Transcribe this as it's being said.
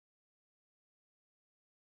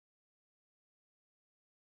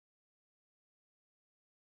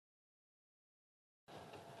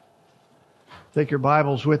Take your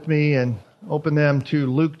Bibles with me and open them to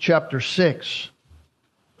Luke chapter 6.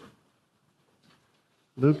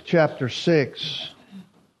 Luke chapter 6.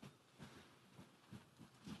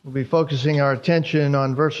 We'll be focusing our attention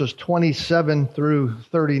on verses 27 through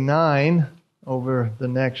 39 over the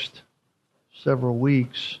next several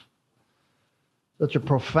weeks. Such a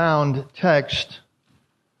profound text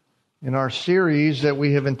in our series that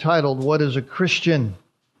we have entitled, What is a Christian?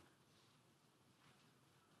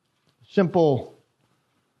 Simple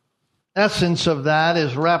essence of that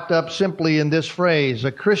is wrapped up simply in this phrase.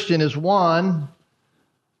 A Christian is one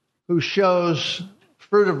who shows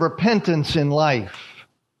fruit of repentance in life.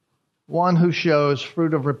 One who shows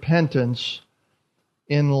fruit of repentance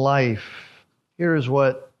in life. Here is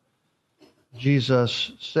what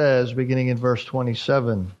Jesus says, beginning in verse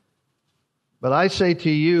 27. But I say to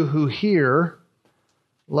you who hear,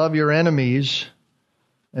 love your enemies,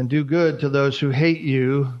 and do good to those who hate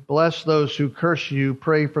you. Bless those who curse you.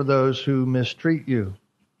 Pray for those who mistreat you.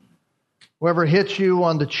 Whoever hits you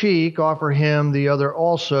on the cheek, offer him the other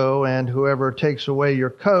also. And whoever takes away your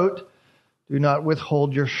coat, do not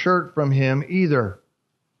withhold your shirt from him either.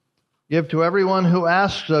 Give to everyone who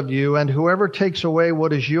asks of you, and whoever takes away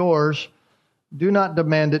what is yours, do not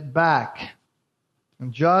demand it back.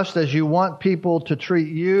 And just as you want people to treat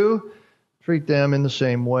you, treat them in the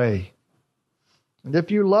same way. And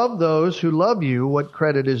if you love those who love you, what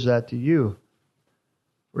credit is that to you?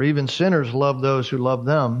 For even sinners love those who love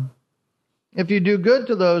them. If you do good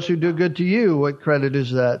to those who do good to you, what credit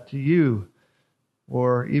is that to you?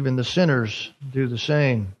 Or even the sinners do the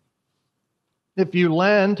same. If you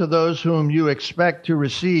lend to those whom you expect to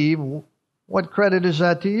receive, what credit is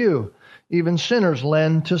that to you? Even sinners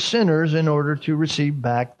lend to sinners in order to receive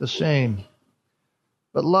back the same.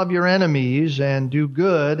 But love your enemies and do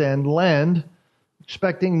good and lend,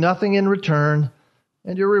 expecting nothing in return,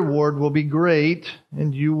 and your reward will be great,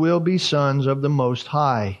 and you will be sons of the Most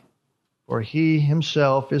High. For He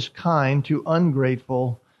Himself is kind to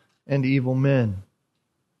ungrateful and evil men.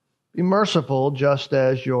 Be merciful just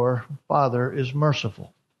as your Father is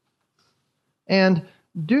merciful. And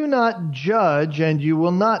do not judge, and you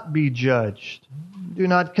will not be judged. Do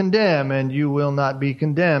not condemn, and you will not be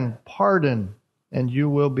condemned. Pardon, and you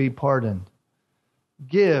will be pardoned.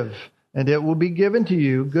 Give, and it will be given to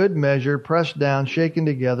you, good measure, pressed down, shaken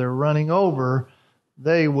together, running over,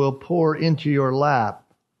 they will pour into your lap.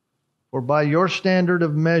 For by your standard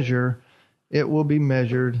of measure, it will be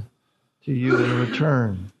measured to you in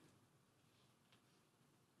return.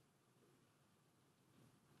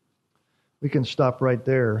 We can stop right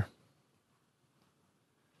there.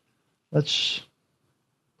 Let's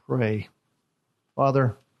pray.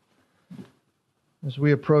 Father, as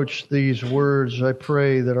we approach these words, I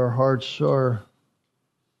pray that our hearts are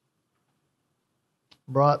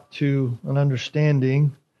brought to an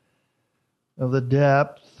understanding of the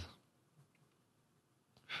depth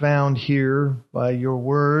found here by your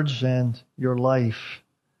words and your life.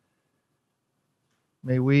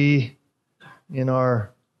 May we, in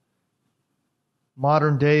our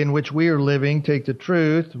modern day in which we are living, take the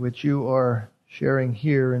truth which you are sharing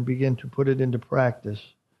here and begin to put it into practice.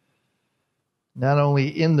 Not only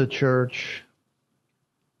in the church,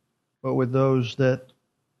 but with those that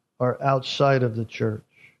are outside of the church.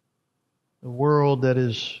 The world that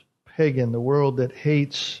is pagan, the world that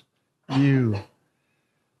hates you.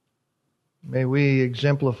 May we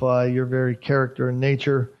exemplify your very character and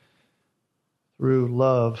nature through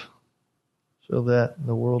love so that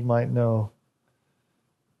the world might know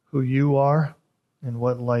who you are and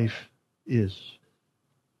what life is.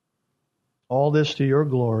 All this to your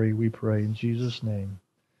glory, we pray in Jesus' name.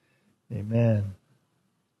 Amen.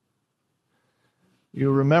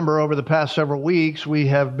 You remember over the past several weeks, we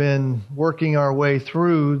have been working our way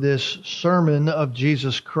through this sermon of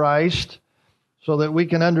Jesus Christ so that we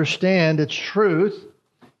can understand its truth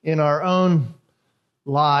in our own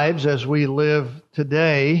lives as we live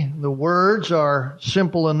today. The words are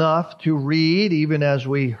simple enough to read, even as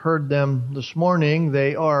we heard them this morning.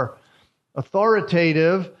 They are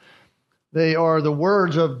authoritative. They are the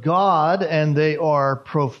words of God, and they are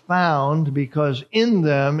profound because in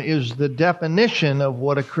them is the definition of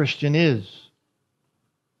what a Christian is.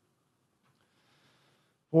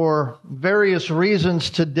 For various reasons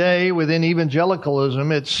today within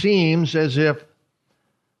evangelicalism, it seems as if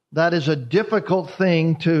that is a difficult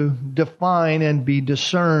thing to define and be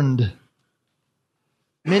discerned.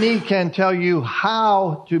 Many can tell you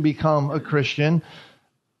how to become a Christian.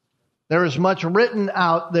 There is much written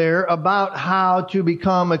out there about how to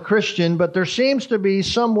become a Christian, but there seems to be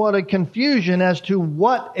somewhat a confusion as to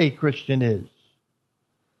what a Christian is.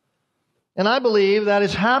 And I believe that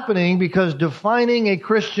is happening because defining a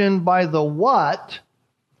Christian by the what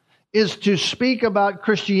is to speak about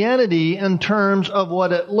Christianity in terms of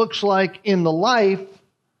what it looks like in the life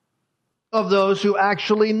of those who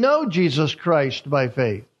actually know Jesus Christ by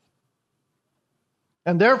faith.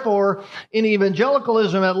 And therefore, in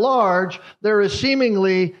evangelicalism at large, there is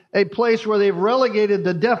seemingly a place where they've relegated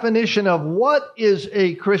the definition of what is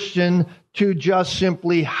a Christian to just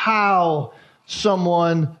simply how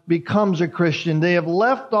someone becomes a Christian. They have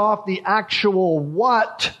left off the actual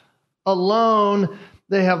what alone.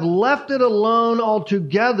 They have left it alone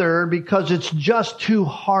altogether because it's just too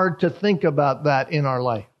hard to think about that in our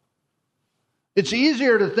life. It's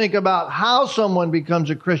easier to think about how someone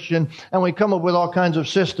becomes a Christian, and we come up with all kinds of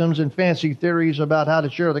systems and fancy theories about how to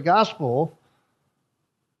share the gospel,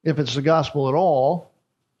 if it's the gospel at all.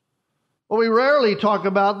 But we rarely talk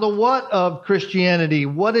about the what of Christianity,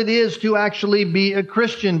 what it is to actually be a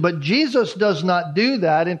Christian. But Jesus does not do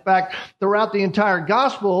that. In fact, throughout the entire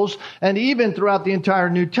Gospels, and even throughout the entire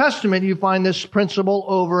New Testament, you find this principle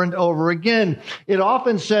over and over again. It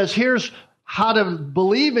often says, here's how to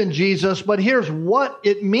believe in Jesus, but here's what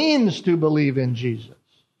it means to believe in Jesus.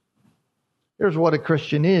 Here's what a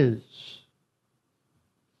Christian is.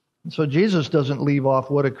 And so Jesus doesn't leave off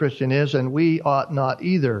what a Christian is, and we ought not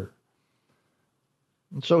either.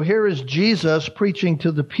 And so here is Jesus preaching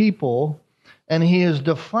to the people, and he is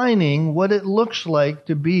defining what it looks like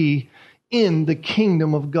to be in the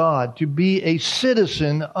kingdom of God, to be a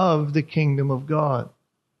citizen of the kingdom of God.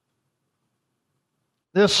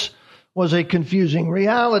 This was a confusing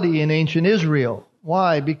reality in ancient Israel.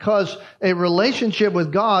 Why? Because a relationship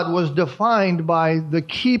with God was defined by the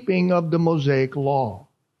keeping of the Mosaic law.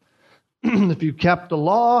 If you kept the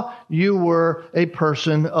law, you were a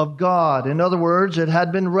person of God. In other words, it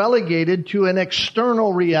had been relegated to an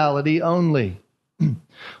external reality only.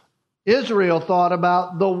 Israel thought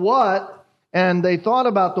about the what, and they thought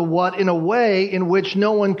about the what in a way in which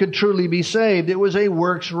no one could truly be saved. It was a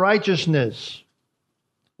works righteousness.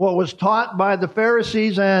 What was taught by the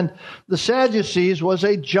Pharisees and the Sadducees was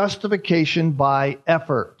a justification by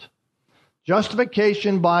effort.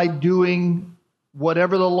 Justification by doing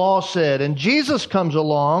whatever the law said. And Jesus comes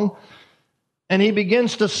along and he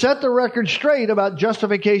begins to set the record straight about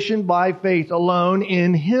justification by faith alone,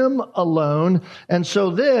 in him alone. And so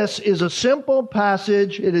this is a simple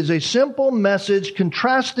passage. It is a simple message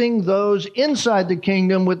contrasting those inside the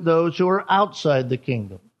kingdom with those who are outside the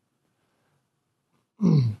kingdom.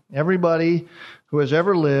 Everybody who has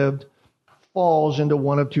ever lived falls into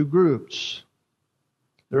one of two groups.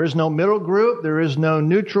 There is no middle group. There is no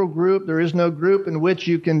neutral group. There is no group in which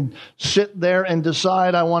you can sit there and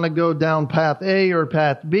decide, I want to go down path A or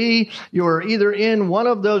path B. You are either in one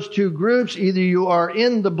of those two groups. Either you are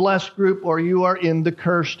in the blessed group or you are in the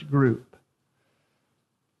cursed group.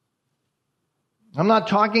 I'm not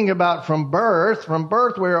talking about from birth. From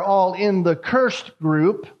birth, we're all in the cursed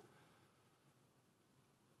group.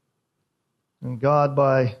 And God,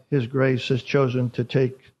 by his grace, has chosen to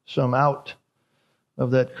take some out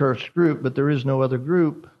of that cursed group, but there is no other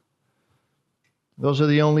group. Those are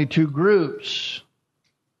the only two groups.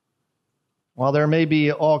 While there may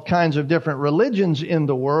be all kinds of different religions in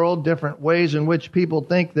the world, different ways in which people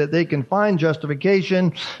think that they can find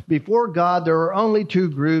justification before God, there are only two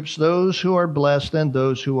groups, those who are blessed and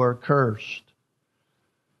those who are cursed.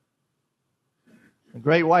 The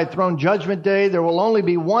great white throne judgment day, there will only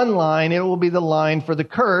be one line. It will be the line for the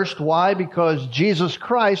cursed. Why? Because Jesus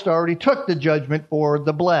Christ already took the judgment for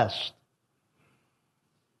the blessed.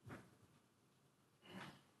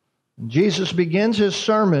 Jesus begins his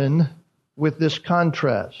sermon with this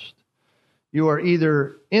contrast. You are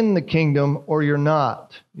either in the kingdom or you're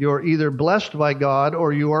not. You are either blessed by God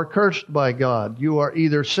or you are cursed by God. You are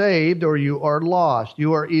either saved or you are lost.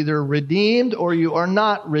 You are either redeemed or you are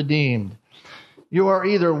not redeemed. You are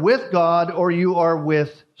either with God or you are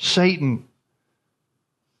with Satan.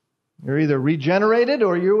 You're either regenerated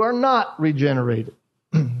or you are not regenerated.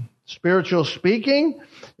 Spiritual speaking,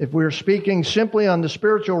 if we're speaking simply on the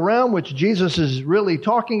spiritual realm, which Jesus is really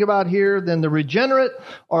talking about here, then the regenerate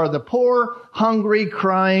are the poor, hungry,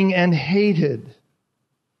 crying, and hated.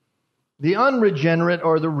 The unregenerate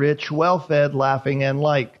are the rich, well-fed, laughing, and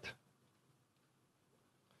liked.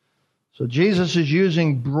 So Jesus is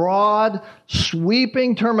using broad,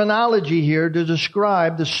 sweeping terminology here to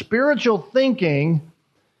describe the spiritual thinking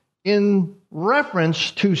in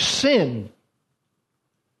reference to sin.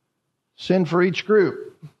 Sin for each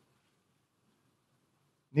group.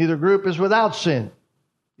 Neither group is without sin.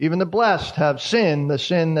 Even the blessed have sin, the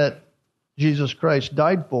sin that Jesus Christ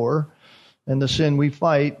died for, and the sin we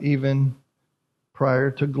fight even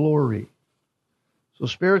prior to glory. So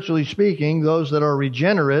spiritually speaking, those that are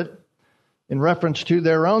regenerate, in reference to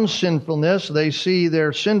their own sinfulness, they see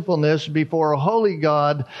their sinfulness before a holy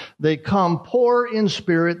God. They come poor in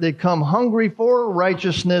spirit. They come hungry for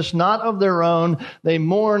righteousness, not of their own. They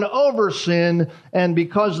mourn over sin. And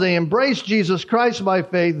because they embrace Jesus Christ by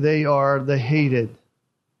faith, they are the hated.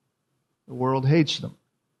 The world hates them.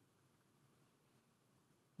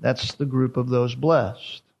 That's the group of those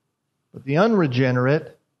blessed. But the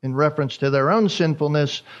unregenerate, in reference to their own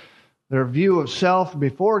sinfulness, their view of self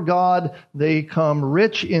before God, they come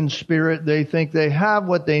rich in spirit. They think they have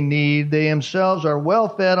what they need. They themselves are well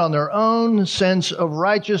fed on their own sense of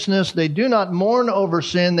righteousness. They do not mourn over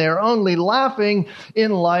sin. They are only laughing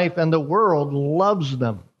in life, and the world loves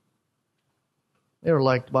them. They are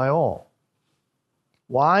liked by all.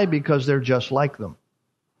 Why? Because they're just like them.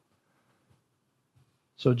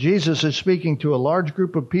 So Jesus is speaking to a large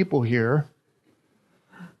group of people here.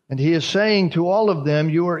 And he is saying to all of them,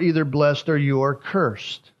 you are either blessed or you are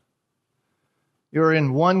cursed. You're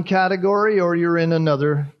in one category or you're in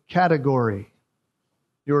another category.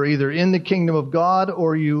 You're either in the kingdom of God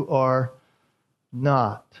or you are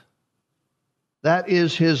not. That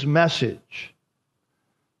is his message.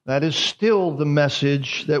 That is still the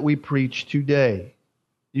message that we preach today.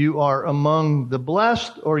 You are among the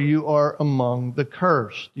blessed or you are among the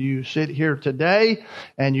cursed. You sit here today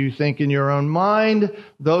and you think in your own mind,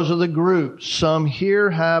 those are the groups. Some here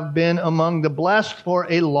have been among the blessed for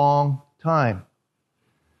a long time.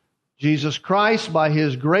 Jesus Christ, by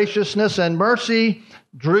his graciousness and mercy,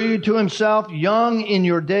 drew you to himself young in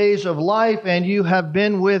your days of life, and you have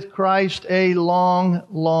been with Christ a long,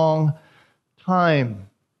 long time.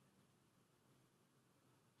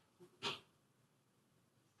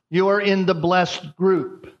 You are in the blessed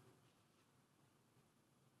group.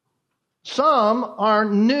 Some are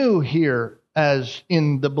new here as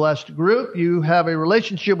in the blessed group. You have a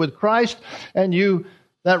relationship with Christ, and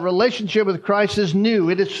that relationship with Christ is new.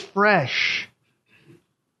 It is fresh.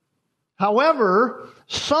 However,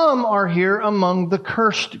 some are here among the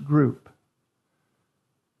cursed group.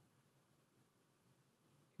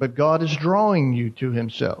 But God is drawing you to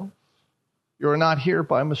himself. You're not here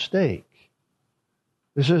by mistake.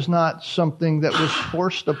 This is not something that was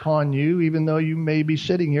forced upon you, even though you may be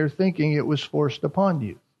sitting here thinking it was forced upon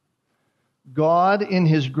you. God, in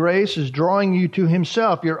his grace, is drawing you to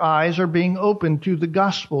himself. Your eyes are being opened to the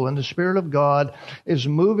gospel, and the Spirit of God is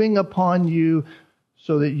moving upon you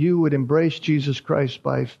so that you would embrace Jesus Christ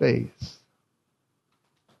by faith.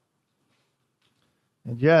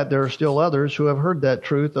 And yet, there are still others who have heard that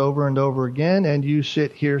truth over and over again, and you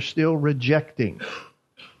sit here still rejecting,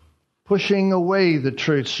 pushing away the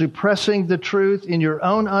truth, suppressing the truth in your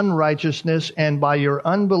own unrighteousness, and by your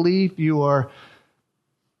unbelief you are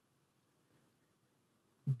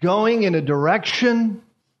going in a direction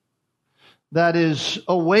that is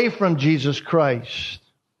away from Jesus Christ.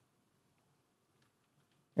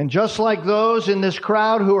 And just like those in this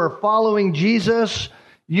crowd who are following Jesus,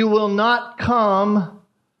 you will not come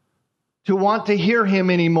to want to hear him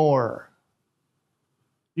anymore.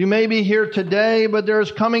 You may be here today, but there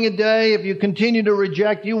is coming a day, if you continue to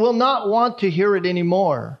reject, you will not want to hear it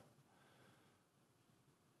anymore.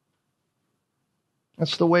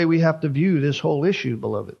 That's the way we have to view this whole issue,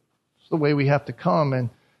 beloved. It's the way we have to come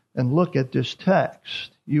and look at this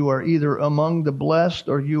text. You are either among the blessed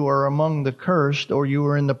or you are among the cursed, or you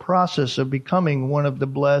are in the process of becoming one of the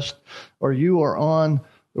blessed, or you are on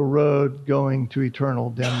the road going to eternal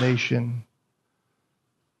damnation.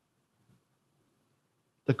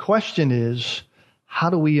 The question is, how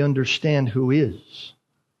do we understand who is?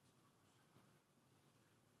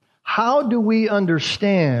 How do we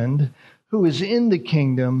understand who is in the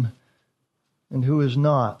kingdom and who is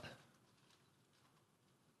not?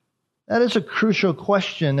 That is a crucial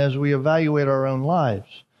question as we evaluate our own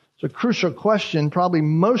lives. It's a crucial question, probably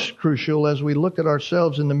most crucial as we look at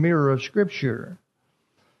ourselves in the mirror of Scripture.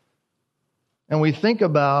 And we think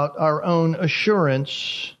about our own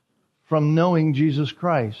assurance from knowing Jesus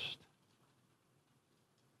Christ.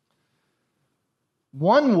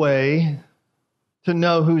 One way to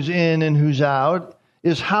know who's in and who's out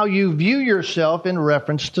is how you view yourself in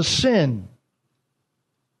reference to sin.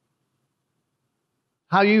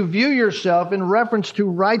 How you view yourself in reference to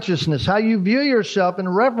righteousness. How you view yourself in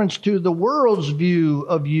reference to the world's view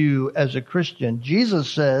of you as a Christian.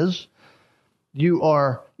 Jesus says you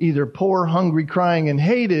are either poor, hungry, crying, and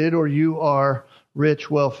hated, or you are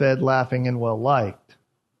rich, well-fed, laughing, and well-liked.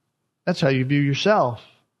 That's how you view yourself.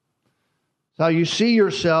 It's how you see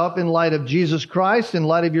yourself in light of Jesus Christ, in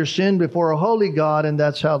light of your sin before a holy God, and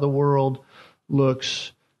that's how the world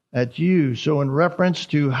looks at you. So in reference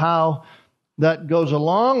to how that goes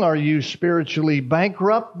along? Are you spiritually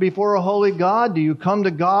bankrupt before a holy God? Do you come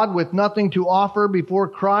to God with nothing to offer before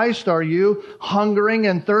Christ? Are you hungering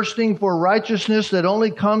and thirsting for righteousness that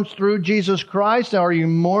only comes through Jesus Christ? Are you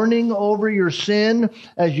mourning over your sin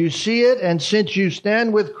as you see it? And since you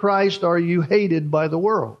stand with Christ, are you hated by the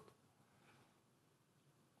world?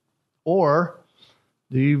 Or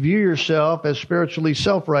do you view yourself as spiritually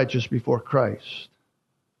self-righteous before Christ?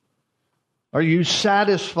 Are you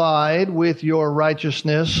satisfied with your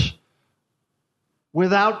righteousness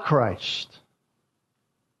without Christ?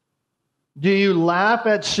 Do you laugh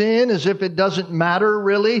at sin as if it doesn't matter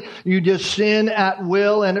really? You just sin at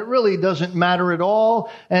will and it really doesn't matter at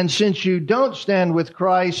all. And since you don't stand with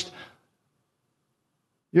Christ,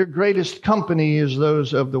 your greatest company is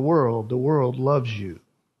those of the world. The world loves you.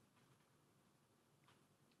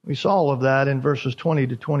 We saw all of that in verses 20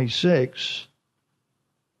 to 26.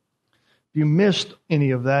 If you missed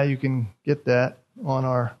any of that, you can get that on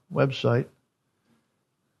our website.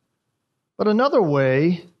 But another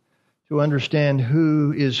way to understand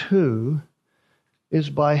who is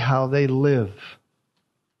by how they live.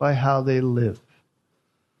 By how they live.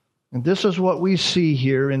 And this is what we see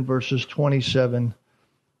here in verses 27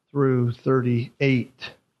 through 38.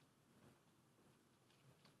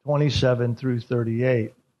 27 through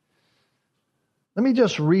 38. Let me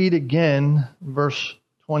just read again verse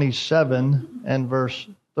 27 and verse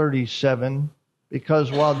 37,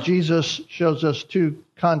 because while Jesus shows us two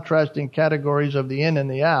contrasting categories of the in and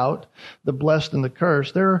the out, the blessed and the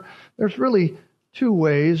cursed, there's really two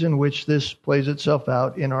ways in which this plays itself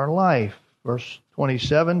out in our life. Verse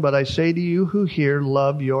 27, but I say to you who hear,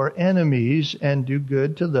 love your enemies and do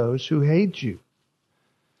good to those who hate you.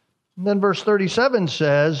 And then verse 37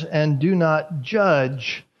 says, and do not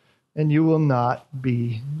judge, and you will not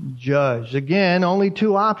be judged. Again, only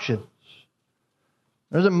two options.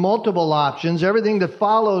 There isn't multiple options. Everything that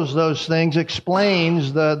follows those things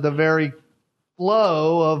explains the very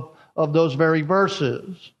flow of those very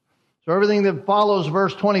verses. So everything that follows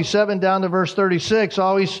verse 27 down to verse 36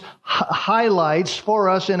 always highlights for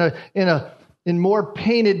us in more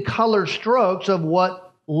painted color strokes of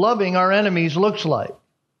what loving our enemies looks like.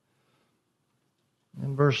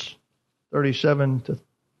 In verse 37 to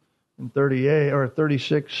 38 or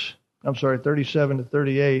 36, 37 to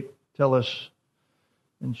 38 tell us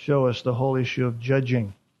and show us the whole issue of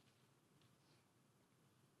judging.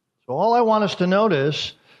 So all I want us to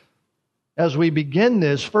notice as we begin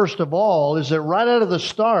this, first of all, is that right out of the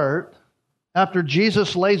start, after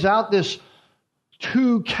Jesus lays out this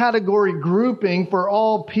two-category grouping for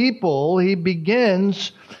all people, he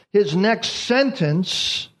begins his next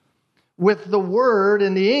sentence with the word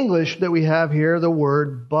in the English that we have here, the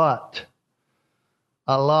word but.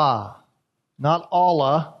 Allah. Not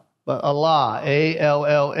Allah, but Allah.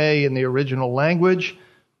 A-L-L-A in the original language.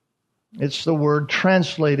 It's the word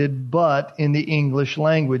translated but in the English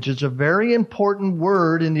language. It's a very important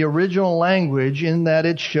word in the original language in that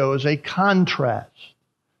it shows a contrast.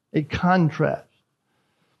 A contrast.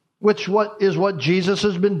 Which is what Jesus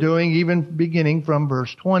has been doing even beginning from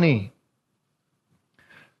verse 20.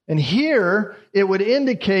 And here, it would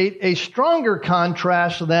indicate a stronger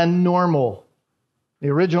contrast than normal. The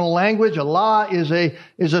original language, Allah, is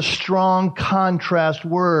a strong contrast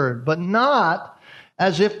word, but not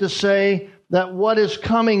as if to say that what is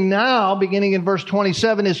coming now, beginning in verse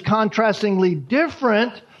 27, is contrastingly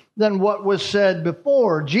different than what was said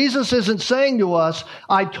before. Jesus isn't saying to us,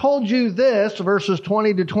 I told you this, verses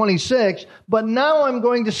 20 to 26, but now I'm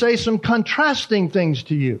going to say some contrasting things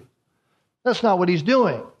to you. That's not what he's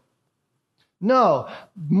doing. No,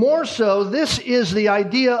 more so, this is the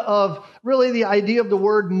idea of the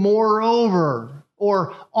word moreover,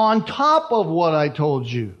 or on top of what I told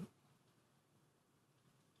you.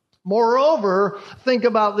 Moreover, think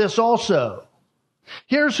about this also.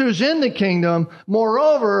 Here's who's in the kingdom.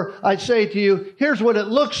 Moreover, I say to you, here's what it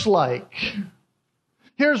looks like.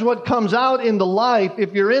 Here's what comes out in the life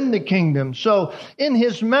if you're in the kingdom. So in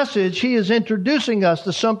his message, he is introducing us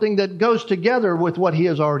to something that goes together with what he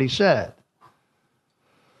has already said.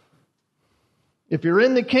 If you're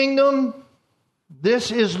in the kingdom,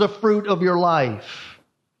 this is the fruit of your life.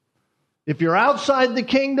 If you're outside the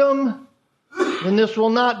kingdom, then this will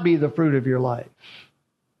not be the fruit of your life.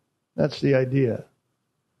 That's the idea.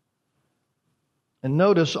 And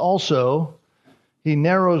notice also, he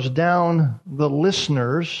narrows down the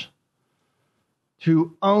listeners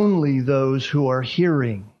to only those who are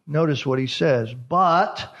hearing. Notice what he says.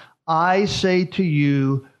 But I say to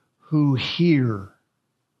you who hear.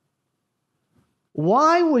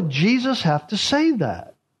 Why would Jesus have to say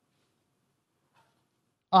that?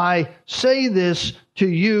 I say this to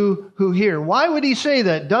you who hear. Why would he say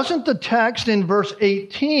that? Doesn't the text in verse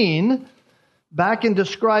 18, back in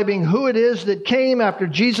describing who it is that came after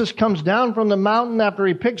Jesus comes down from the mountain, after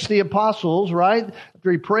he picks the apostles, right?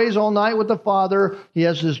 After he prays all night with the Father, he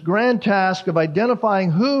has this grand task of identifying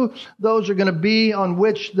who those are going to be on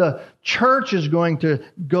which the church is going to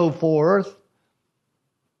go forth.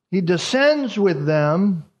 He descends with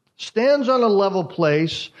them, stands on a level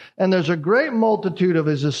place, and there's a great multitude of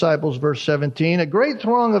his disciples, verse 17, a great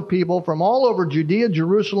throng of people from all over Judea,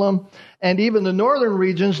 Jerusalem, and even the northern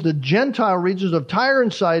regions, the Gentile regions of Tyre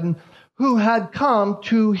and Sidon, who had come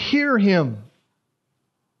to hear him.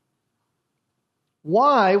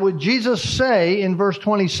 Why would Jesus say in verse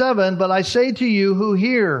 27, but I say to you who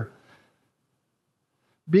hear?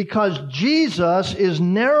 Because Jesus is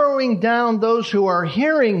narrowing down those who are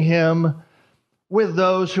hearing him with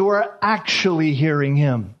those who are actually hearing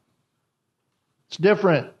him. It's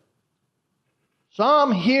different.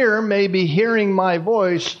 Some here may be hearing my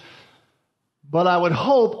voice, but I would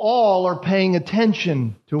hope all are paying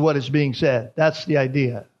attention to what is being said. That's the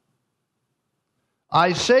idea.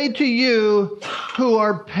 I say to you who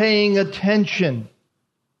are paying attention.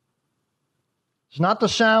 It's not the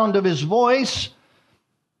sound of his voice.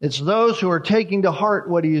 It's those who are taking to heart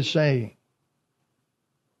what he is saying.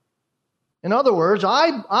 In other words,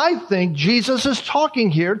 I think Jesus is talking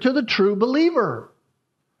here to the true believer.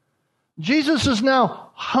 Jesus is now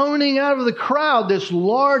honing out of the crowd, this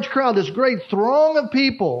large crowd, this great throng of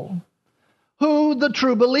people, who the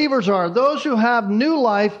true believers are. Those who have new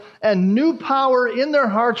life and new power in their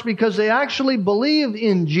hearts because they actually believe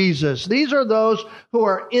in Jesus. These are those who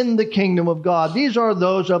are in the kingdom of God. These are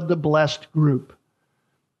those of the blessed group.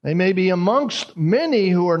 They may be amongst many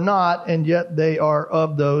who are not, and yet they are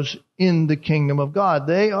of those in the kingdom of God.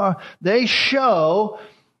 They show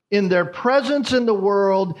in their presence in the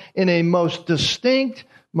world in a most distinct,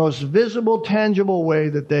 most visible, tangible way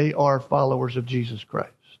that they are followers of Jesus Christ.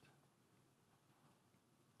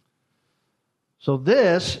 So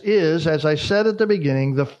this is, as I said at the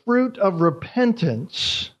beginning, the fruit of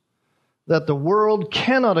repentance that the world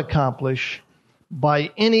cannot accomplish by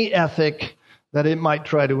any ethic that it might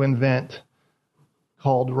try to invent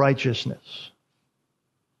called righteousness.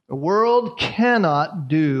 The world cannot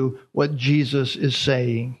do what Jesus is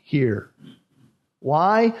saying here.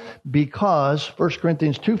 Why? Because 1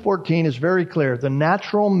 Corinthians 2:14 is very clear. The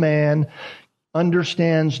natural man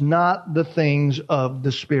understands not the things of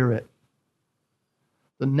the Spirit.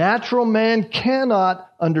 The natural man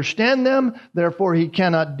cannot understand them, therefore he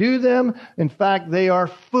cannot do them. In fact, they are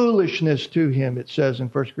foolishness to him, it says in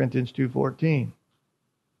 1 Corinthians 2:14.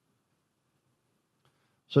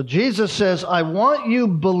 So Jesus says, I want you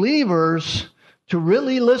believers to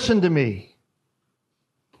really listen to me.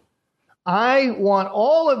 I want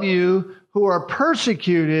all of you who are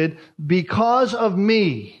persecuted because of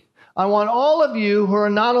me. I want all of you who are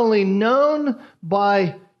not only known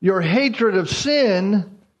by your hatred of sin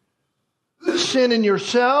in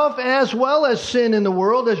yourself as well as sin in the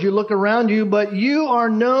world as you look around you, but you are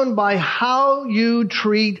known by how you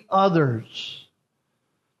treat others.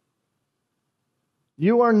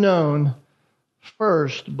 You are known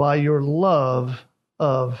first by your love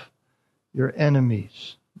of your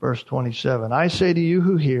enemies. Verse 27, I say to you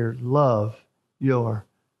who hear, love your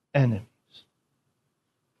enemies.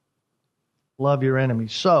 Love your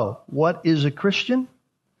enemies. So, what is a Christian?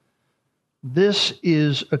 This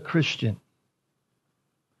is a Christian.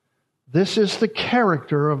 This is the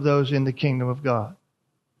character of those in the kingdom of God.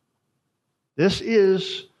 This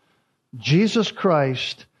is Jesus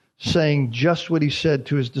Christ saying just what he said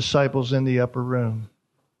to his disciples in the upper room.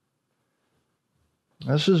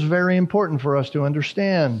 This is very important for us to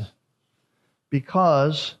understand,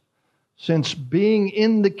 because since being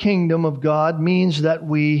in the kingdom of God means that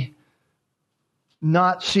we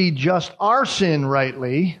not see just our sin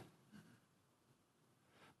rightly,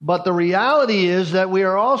 but the reality is that we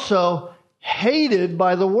are also hated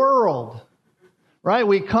by the world. Right?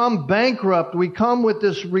 We come bankrupt. We come with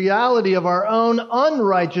this reality of our own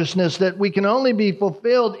unrighteousness that we can only be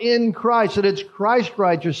fulfilled in Christ, that it's Christ's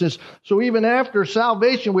righteousness. So even after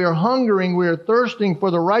salvation, we are hungering, we are thirsting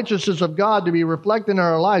for the righteousness of God to be reflected in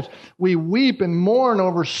our lives. We weep and mourn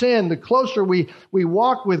over sin. The closer we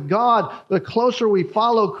walk with God, the closer we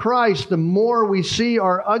follow Christ, the more we see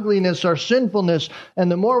our ugliness, our sinfulness.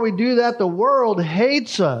 And the more we do that, the world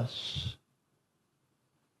hates us.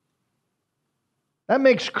 That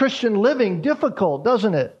makes Christian living difficult,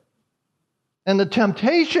 doesn't it? And the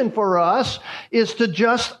temptation for us is to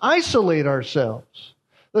just isolate ourselves,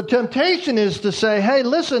 The temptation is to say, hey,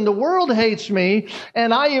 listen, the world hates me,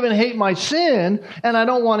 and I even hate my sin, and I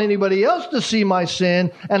don't want anybody else to see my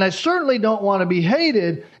sin, and I certainly don't want to be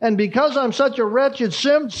hated. And because I'm such a wretched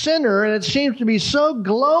sinner, and it seems to be so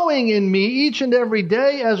glowing in me each and every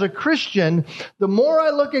day as a Christian, the more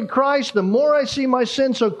I look at Christ, the more I see my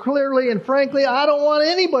sin so clearly, and frankly, I don't want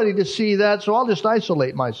anybody to see that, so I'll just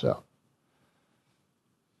isolate myself.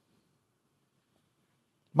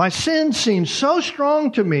 My sin seems so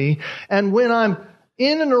strong to me, and when I'm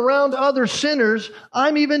in and around other sinners,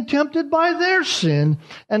 I'm even tempted by their sin,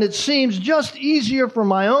 and it seems just easier for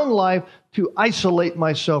my own life to isolate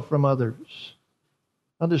myself from others.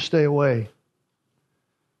 I'll just stay away.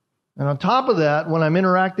 And on top of that, when I'm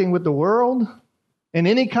interacting with the world, in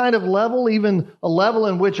any kind of level, even a level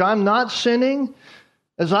in which I'm not sinning,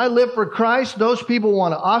 as I live for Christ, those people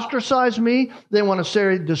want to ostracize me. They want to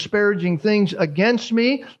say disparaging things against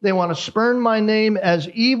me. They want to spurn my name as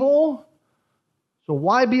evil. So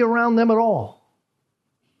why be around them at all?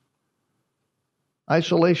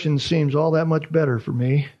 Isolation seems all that much better for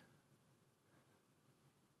me.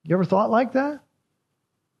 You ever thought like that?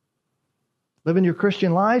 Living your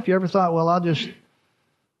Christian life? You ever thought, well, I'll just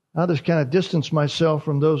kind of distance myself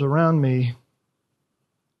from those around me?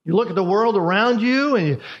 You look at the world around you,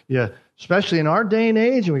 and you, especially in our day and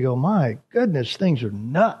age, and we go, my goodness, things are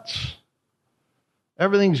nuts.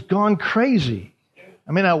 Everything's gone crazy.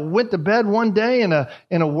 I mean, I went to bed one day in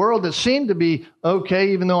a world that seemed to be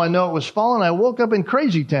okay, even though I know it was fallen. I woke up in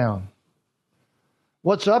crazy town.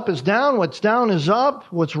 What's up is down, what's down is up,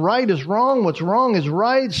 what's right is wrong, what's wrong is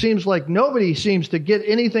right. It seems like nobody seems to get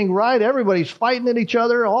anything right. Everybody's fighting at each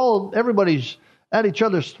other. Everybody's at each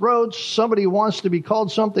other's throats. Somebody wants to be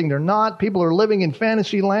called something they're not. People are living in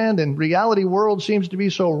fantasy land, and reality world seems to be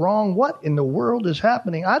so wrong. What in the world is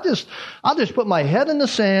happening? I'll just put my head in the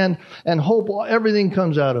sand and hope everything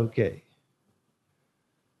comes out okay.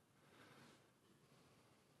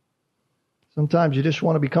 Sometimes you just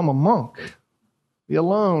want to become a monk. Be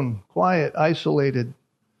alone, quiet, isolated.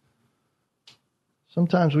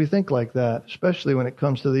 Sometimes we think like that, especially when it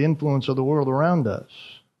comes to the influence of the world around us.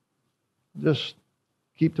 Just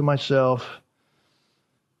keep to myself.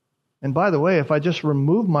 And by the way, if I just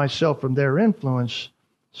remove myself from their influence,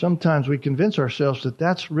 sometimes we convince ourselves that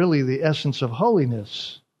that's really the essence of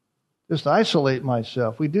holiness. Just isolate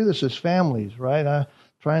myself. We do this as families, right?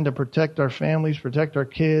 Trying to protect our families, protect our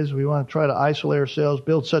kids. We want to try to isolate ourselves,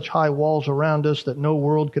 build such high walls around us that no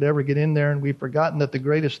world could ever get in there. And we've forgotten that the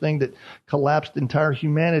greatest thing that collapsed entire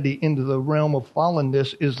humanity into the realm of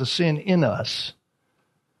fallenness is the sin in us.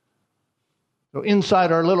 So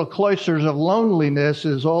inside our little cloisters of loneliness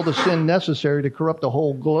is all the sin necessary to corrupt the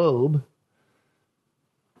whole globe.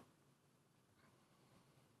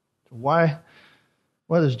 So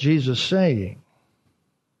what is Jesus saying?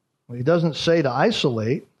 Well, he doesn't say to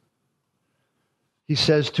isolate. He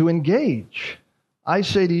says to engage. I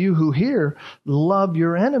say to you who hear, love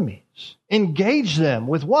your enemies. Engage them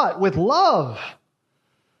with what? With love.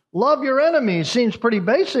 Love your enemies seems pretty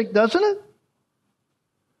basic, doesn't it?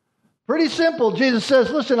 Pretty simple. Jesus says,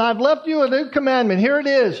 listen, I've left you a new commandment. Here it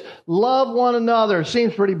is. Love one another.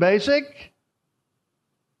 Seems pretty basic.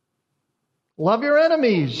 Love your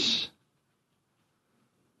enemies.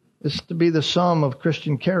 This is to be the sum of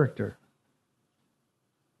Christian character.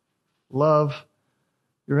 Love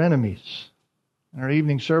your enemies. In our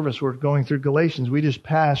evening service, we're going through Galatians. We just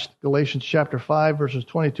passed Galatians chapter 5, verses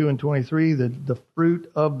 22 and 23. The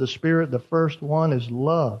fruit of the Spirit, the first one is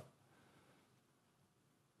love.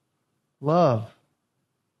 Love.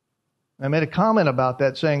 I made a comment about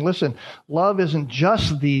that saying, listen, love isn't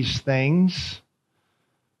just these things.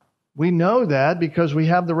 We know that because we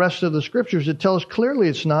have the rest of the scriptures that tell us clearly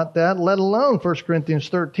it's not that, let alone 1 Corinthians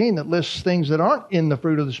 13 that lists things that aren't in the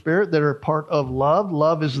fruit of the Spirit that are part of love.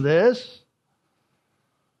 Love is this.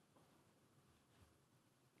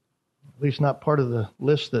 At least not part of the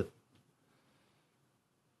list that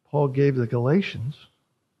Paul gave the Galatians.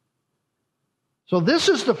 So this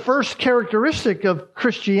is the first characteristic of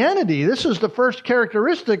Christianity. This is the first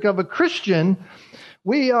characteristic of a Christian.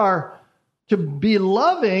 We are to be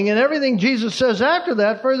loving, and everything Jesus says after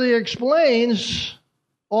that further explains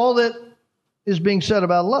all that is being said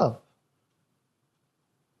about love.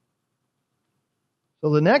 So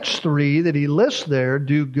the next three that he lists there,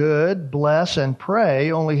 do good, bless, and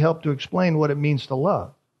pray, only help to explain what it means to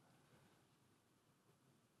love.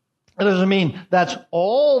 It doesn't mean that's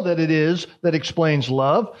all that it is that explains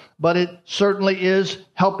love, but it certainly is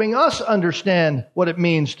helping us understand what it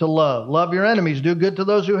means to love. Love your enemies. Do good to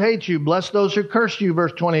those who hate you. Bless those who curse you.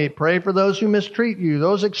 Verse 28. Pray for those who mistreat you.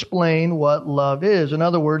 Those explain what love is. In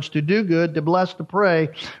other words, to do good, to bless, to pray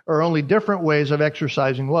are only different ways of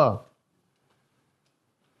exercising love.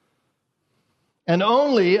 And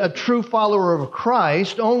only a true follower of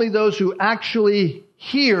Christ, only those who actually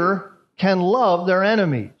hear, can love their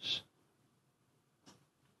enemies.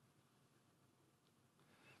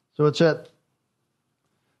 So it's at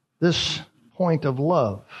this point of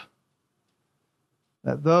love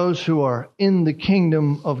that those who are in the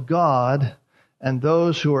kingdom of God and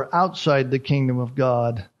those who are outside the kingdom of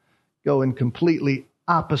God go in completely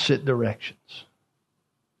opposite directions.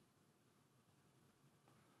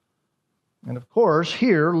 And of course,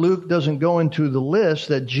 here, Luke doesn't go into the list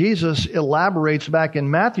that Jesus elaborates back in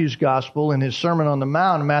Matthew's Gospel in his Sermon on the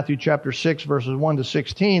Mount, in Matthew chapter 6, verses 1 to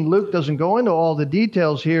 16. Luke doesn't go into all the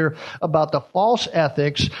details here about the false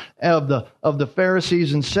ethics of the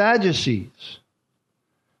Pharisees and Sadducees.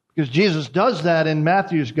 Because Jesus does that in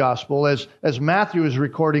Matthew's Gospel as Matthew is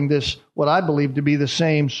recording this, what I believe to be the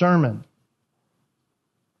same sermon.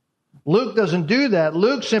 Luke doesn't do that.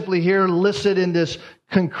 Luke simply here lists it in this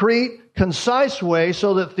concrete, concise way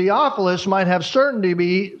so that Theophilus might have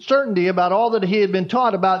certainty about all that he had been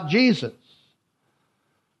taught about Jesus.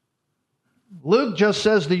 Luke just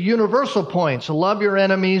says the universal points. Love your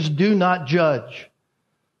enemies, do not judge.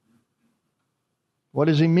 What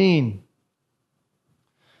does he mean?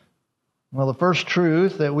 Well, the first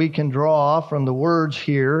truth that we can draw from the words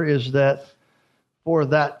here is that for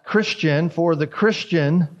the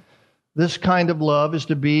Christian, this kind of love is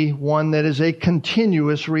to be one that is a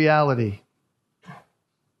continuous reality.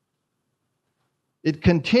 It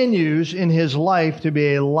continues in his life to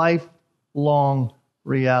be a lifelong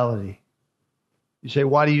reality. You say,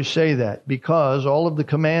 why do you say that? Because all of the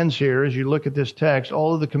commands here, as you look at this text,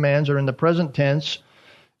 all of the commands are in the present tense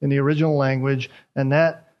in the original language, and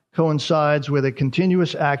that coincides with a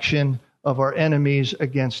continuous action of our enemies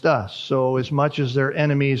against us. So as much as they're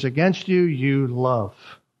enemies against you, you love.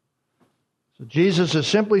 Jesus is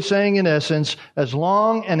simply saying, in essence, as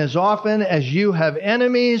long and as often as you have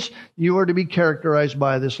enemies, you are to be characterized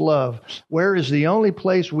by this love. Where is the only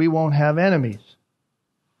place we won't have enemies?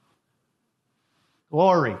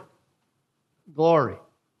 Glory. Glory.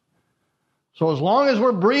 So as long as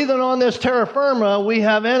we're breathing on this terra firma, we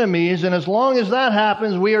have enemies, and as long as that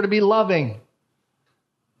happens, we are to be loving.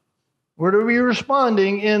 We're to be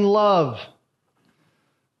responding in love.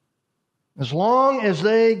 As long as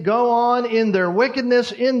they go on in their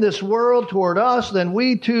wickedness in this world toward us, then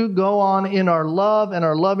we too go on in our love and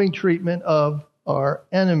our loving treatment of our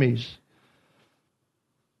enemies.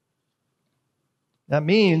 That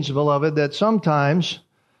means, beloved, that sometimes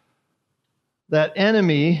that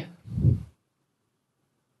enemy,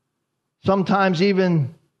 sometimes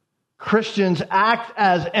even Christians act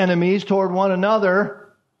as enemies toward one another.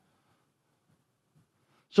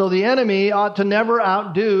 So the enemy ought to never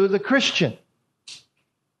outdo the Christian.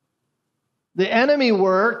 The enemy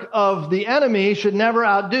work of the enemy should never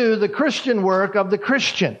outdo the Christian work of the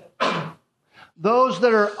Christian. Those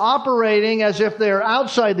that are operating as if they are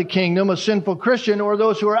outside the kingdom, a sinful Christian, or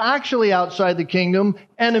those who are actually outside the kingdom,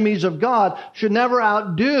 enemies of God, should never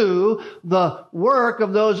outdo the work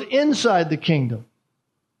of those inside the kingdom.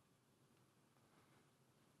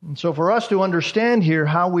 And so for us to understand here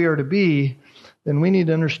how we are to be, then we need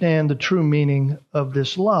to understand the true meaning of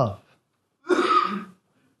this love.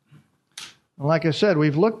 Like I said,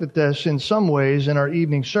 we've looked at this in some ways in our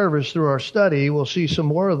evening service through our study. We'll see some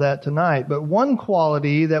more of that tonight. But one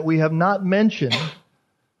quality that we have not mentioned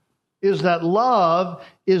is that love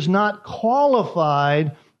is not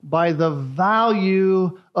qualified by the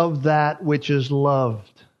value of that which is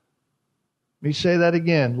loved. Let me say that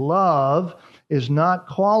again. Love is not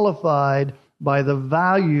qualified by the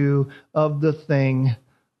value of the thing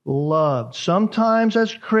loved. Sometimes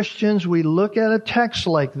as Christians, we look at a text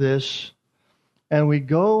like this and we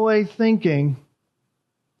go away thinking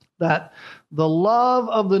that the love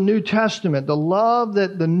of the New Testament, the love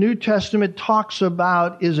that the New Testament talks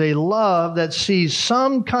about, is a love that sees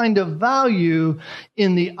some kind of value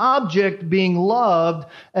in the object being loved,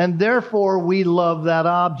 and therefore we love that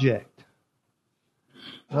object.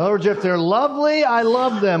 In other words, if they're lovely, I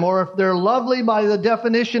love them. Or if they're lovely by the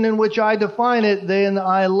definition in which I define it, then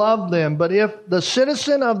I love them. But if the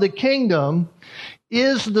citizen of the kingdom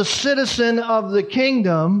is the citizen of the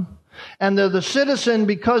kingdom, and they're the citizen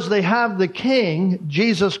because they have the King,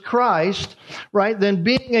 Jesus Christ, right? Then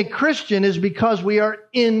being a Christian is because we are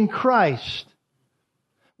in Christ.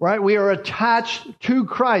 Right? We are attached to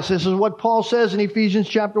Christ. This is what Paul says in Ephesians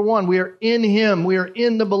chapter 1. We are in Him. We are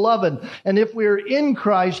in the Beloved. And if we are in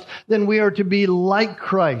Christ, then we are to be like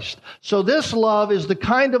Christ. So this love is the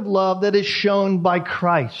kind of love that is shown by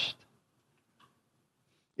Christ.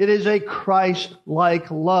 It is a Christ-like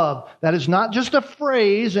love. That is not just a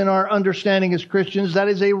phrase in our understanding as Christians. That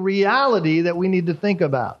is a reality that we need to think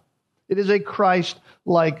about. It is a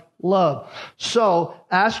Christ-like love. So,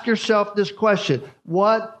 ask yourself this question.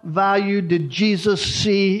 What value did Jesus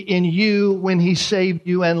see in you when He saved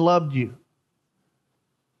you and loved you?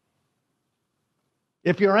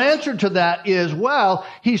 If your answer to that is, well,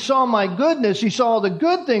 He saw my goodness, He saw all the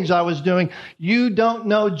good things I was doing, you don't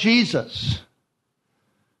know Jesus.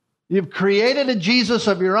 You've created a Jesus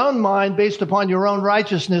of your own mind based upon your own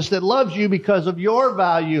righteousness that loves you because of your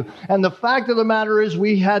value. And the fact of the matter is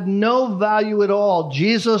we had no value at all.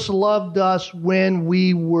 Jesus loved us when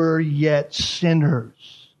we were yet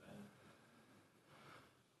sinners.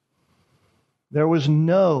 There was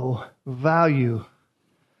no value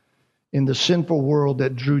in the sinful world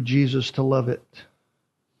that drew Jesus to love it.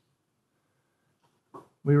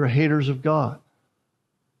 We were haters of God.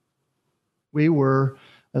 We were,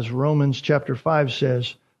 as Romans chapter 5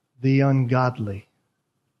 says, the ungodly.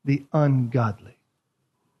 The ungodly.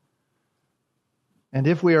 And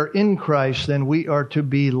if we are in Christ, then we are to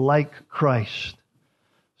be like Christ.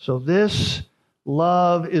 So this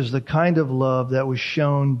love is the kind of love that was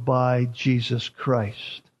shown by Jesus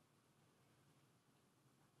Christ.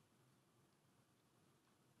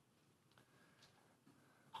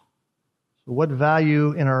 So what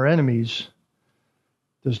value in our enemies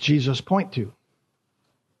does Jesus point to?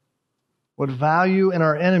 What value in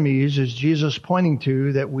our enemies is Jesus pointing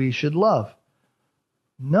to that we should love?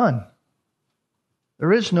 None.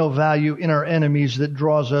 There is no value in our enemies that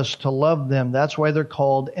draws us to love them. That's why they're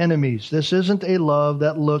called enemies. This isn't a love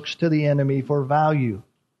that looks to the enemy for value.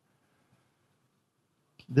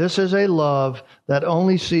 This is a love that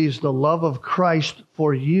only sees the love of Christ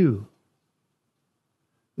for you.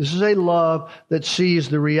 This is a love that sees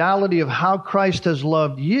the reality of how Christ has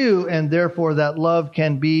loved you, and therefore that love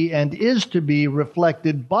can be and is to be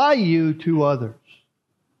reflected by you to others.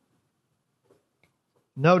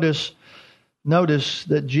 Notice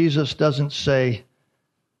that Jesus doesn't say,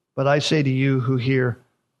 but I say to you who hear,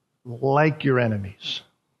 like your enemies.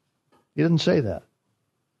 He didn't say that.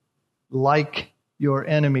 Like your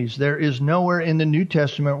enemies. There is nowhere in the New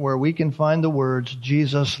Testament where we can find the words,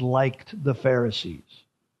 Jesus liked the Pharisees.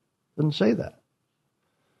 Doesn't say that.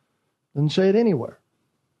 Doesn't say it anywhere.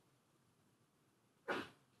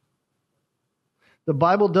 The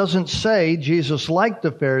Bible doesn't say Jesus liked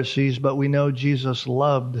the Pharisees, but we know Jesus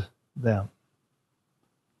loved them.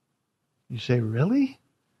 You say, really?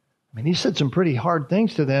 I mean, He said some pretty hard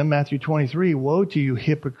things to them. Matthew 23, woe to you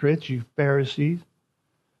hypocrites, you Pharisees.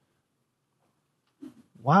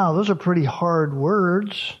 Wow, those are pretty hard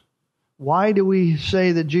words. Why do we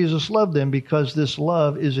say that Jesus loved them? Because this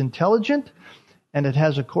love is intelligent and it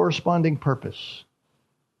has a corresponding purpose.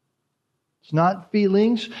 It's not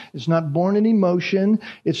feelings. It's not born in emotion.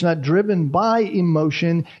 It's not driven by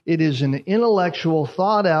emotion. It is an intellectual,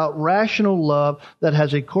 thought out, rational love that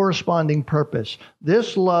has a corresponding purpose.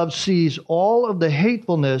 This love sees all of the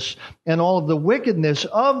hatefulness and all of the wickedness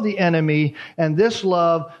of the enemy, and this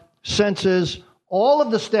love senses all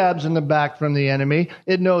of the stabs in the back from the enemy.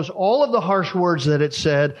 It knows all of the harsh words that it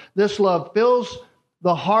said. This love fills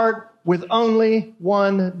the heart with only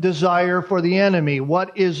one desire for the enemy.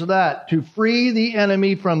 What is that? To free the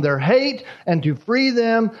enemy from their hate and to free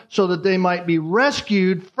them so that they might be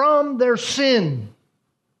rescued from their sin.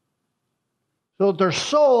 So that their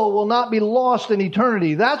soul will not be lost in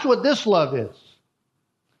eternity. That's what this love is.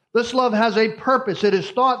 This love has a purpose. It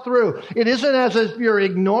is thought through. It isn't as if you're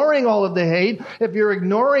ignoring all of the hate, if you're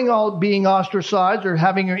ignoring all being ostracized or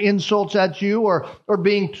having your insults at you or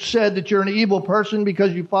being said that you're an evil person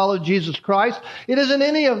because you follow Jesus Christ. It isn't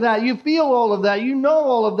any of that. You feel all of that. You know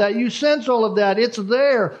all of that. You sense all of that. It's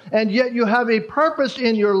there. And yet you have a purpose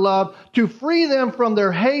in your love to free them from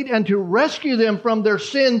their hate and to rescue them from their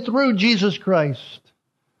sin through Jesus Christ.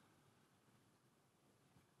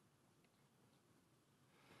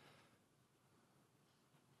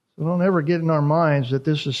 We don't ever get in our minds that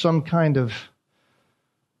this is some kind of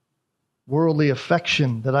worldly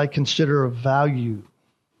affection that I consider of value.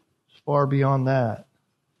 It's far beyond that.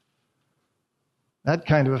 That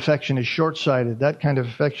kind of affection is short-sighted. That kind of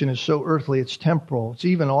affection is so earthly, it's temporal. It's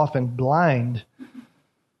even often blind.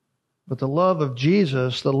 But the love of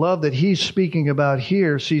Jesus, the love that He's speaking about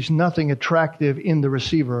here, sees nothing attractive in the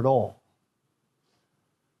receiver at all.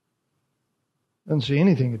 Doesn't see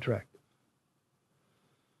anything attractive.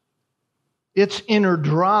 Its inner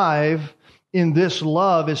drive in this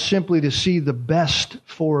love is simply to see the best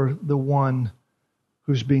for the one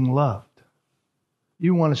who's being loved.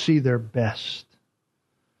 You want to see their best.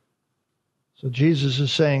 So Jesus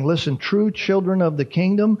is saying, listen, true children of the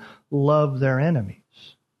kingdom love their enemies.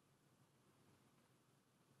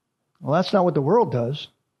 Well, that's not what the world does.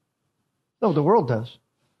 No, the world does.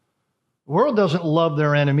 The world doesn't love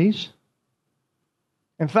their enemies.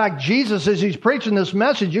 In fact, Jesus, as he's preaching this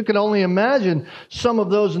message, you can only imagine some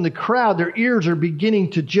of those in the crowd, their ears are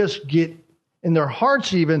beginning to just get, in their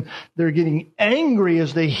hearts even, they're getting angry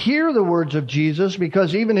as they hear the words of Jesus,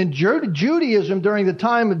 because even in Judaism during the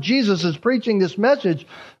time of Jesus is preaching this message,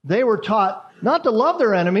 they were taught not to love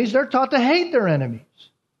their enemies, they're taught to hate their enemies.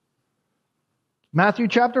 Matthew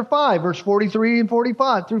chapter 5, verse 43 and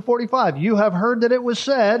 45 through 45. You have heard that it was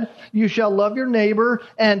said, you shall love your neighbor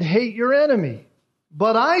and hate your enemy.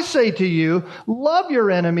 But I say to you, love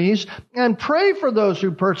your enemies and pray for those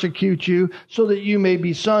who persecute you, so that you may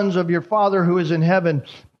be sons of your Father who is in heaven.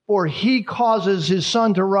 For he causes his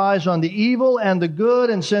sun to rise on the evil and the good,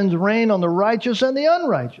 and sends rain on the righteous and the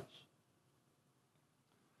unrighteous.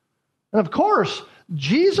 And of course,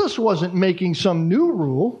 Jesus wasn't making some new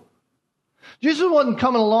rule. Jesus wasn't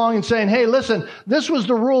coming along and saying, hey, listen, this was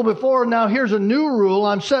the rule before, now here's a new rule.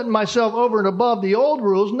 I'm setting myself over and above the old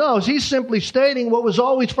rules. No, he's simply stating what was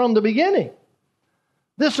always from the beginning.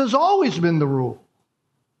 This has always been the rule.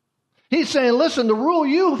 He's saying, listen, the rule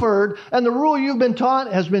you've heard and the rule you've been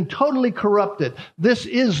taught has been totally corrupted. This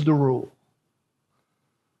is the rule.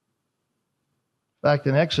 In fact,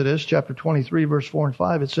 in Exodus chapter 23, verse 4 and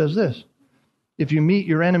 5, it says this. If you meet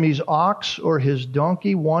your enemy's ox or his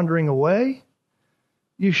donkey wandering away,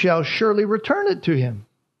 you shall surely return it to him.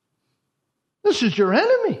 This is your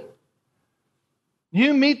enemy.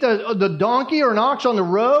 You meet the donkey or an ox on the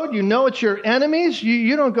road, you know it's your enemies.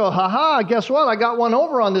 You don't go, ha, guess what? I got one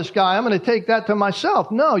over on this guy. I'm going to take that to myself.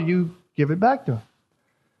 No, you give it back to him.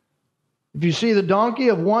 If you see the donkey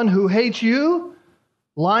of one who hates you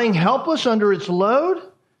lying helpless under its load,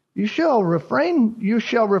 you shall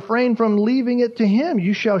refrain from leaving it to him.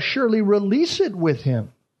 You shall surely release it with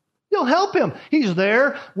him. You'll help him. He's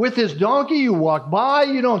there with his donkey. You walk by.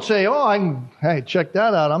 You don't say, hey, check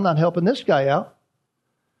that out. I'm not helping this guy out.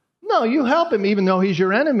 No, you help him even though he's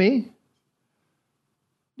your enemy.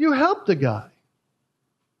 You help the guy.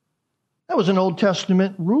 That was an Old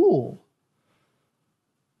Testament rule.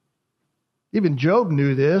 Even Job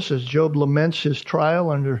knew this as Job laments his trial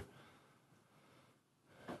under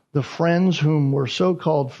the friends whom were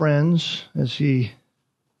so-called friends, as he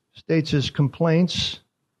states his complaints,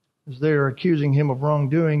 as they are accusing him of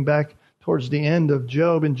wrongdoing back towards the end of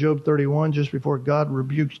Job, in Job 31, just before God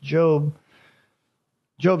rebukes Job.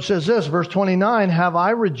 Job says this, verse 29, have I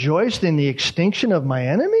rejoiced in the extinction of my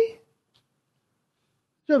enemy?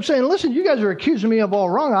 Job's saying, listen, you guys are accusing me of all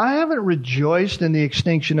wrong. I haven't rejoiced in the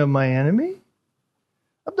extinction of my enemy.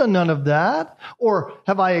 I've done none of that. Or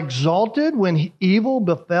have I exalted when evil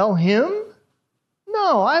befell him?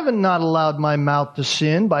 No, I haven't not allowed my mouth to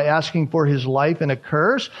sin by asking for his life in a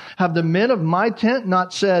curse. Have the men of my tent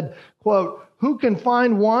not said, quote, who can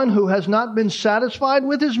find one who has not been satisfied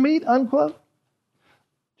with his meat, unquote?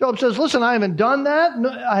 Job says, listen, I haven't done that. No,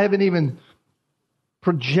 I haven't even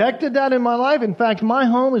projected that in my life. In fact, my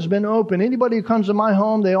home has been open. Anybody who comes to my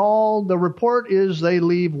home, the report is they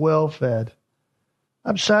leave well fed.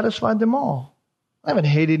 I've satisfied them all. I haven't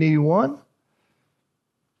hated anyone.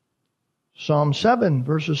 Psalm 7,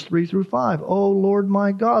 verses 3 through 5. O Lord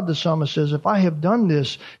my God, the psalmist says, if I have done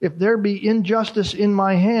this, if there be injustice in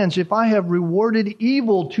my hands, if I have rewarded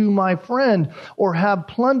evil to my friend, or have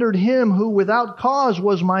plundered him who without cause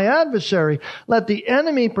was my adversary, let the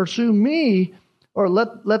enemy pursue me, or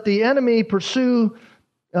let the enemy pursue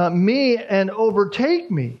me and overtake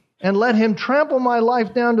me. And let him trample my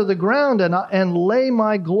life down to the ground and lay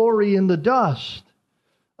my glory in the dust.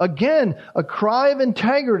 Again, a cry of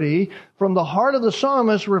integrity from the heart of the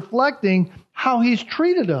psalmist reflecting how he's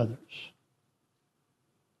treated others.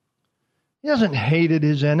 He hasn't hated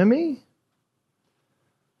his enemy.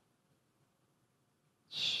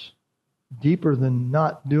 It's deeper than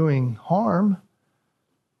not doing harm.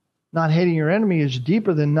 Not hating your enemy is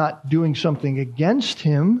deeper than not doing something against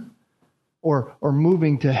him. Or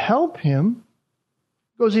moving to help him.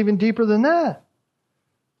 It goes even deeper than that.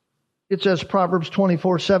 It's as Proverbs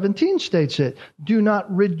 24:17 states it. Do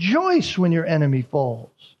not rejoice when your enemy falls.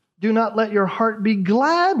 Do not let your heart be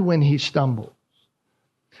glad when he stumbles.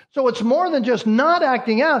 So it's more than just not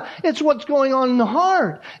acting out. It's what's going on in the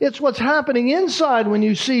heart. It's what's happening inside when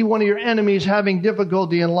you see one of your enemies having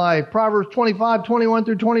difficulty in life. Proverbs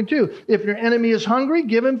 25:21-22. If your enemy is hungry,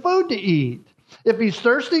 give him food to eat. If he's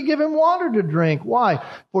thirsty, give him water to drink. Why?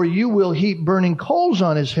 For you will heap burning coals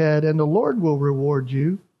on his head, and the Lord will reward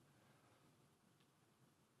you.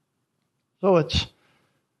 So it's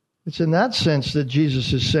in that sense that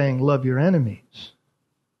Jesus is saying, love your enemies.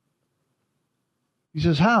 He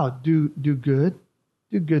says, how? Do good.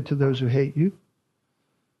 Do good to those who hate you.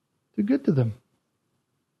 Do good to them.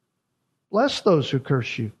 Bless those who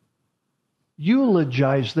curse you.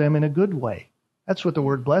 Eulogize them in a good way. That's what the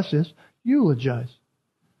word bless is. Eulogize.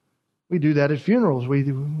 We do that at funerals.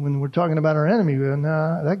 When we're talking about our enemy, we go,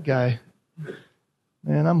 nah, that guy,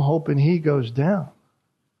 man, I'm hoping he goes down.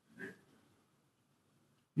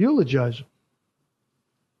 Eulogize them.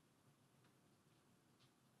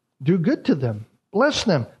 Do good to them. Bless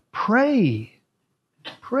them. Pray.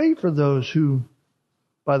 Pray for those who,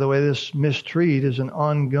 by the way, this mistreat is an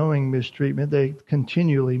ongoing mistreatment. They're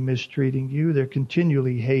continually mistreating you. They're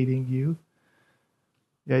continually hating you.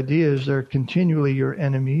 The idea is they're continually your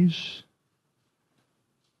enemies.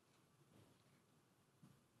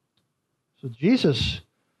 So Jesus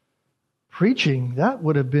preaching, that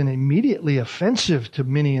would have been immediately offensive to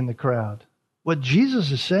many in the crowd. What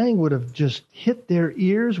Jesus is saying would have just hit their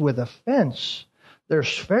ears with offense.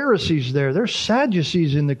 There's Pharisees there. There's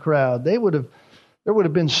Sadducees in the crowd. There would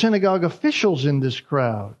have been synagogue officials in this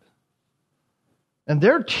crowd. And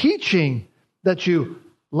they're teaching that you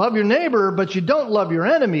love your neighbor, but you don't love your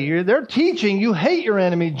enemy. They're teaching you hate your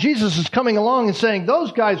enemy. Jesus is coming along and saying,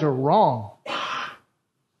 those guys are wrong.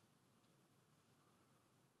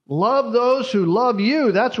 Love those who love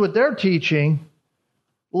you. That's what they're teaching.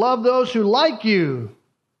 Love those who like you.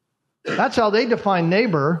 That's how they define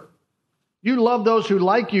neighbor. You love those who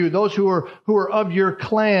like you, those who are of your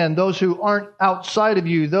clan, those who aren't outside of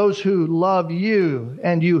you, those who love you,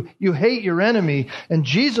 and you hate your enemy. And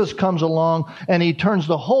Jesus comes along and he turns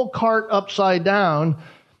the whole cart upside down,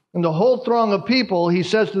 and the whole throng of people, he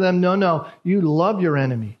says to them, no, you love your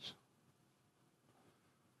enemies.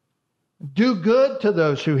 Do good to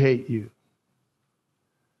those who hate you.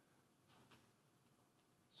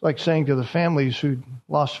 It's like saying to the families who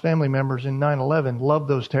lost family members in 9/11, love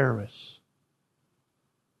those terrorists.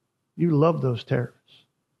 You love those terrorists.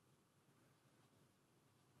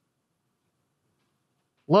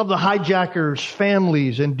 Love the hijackers'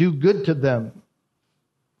 families and do good to them.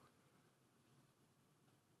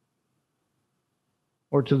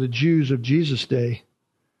 Or to the Jews of Jesus' day,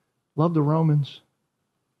 love the Romans.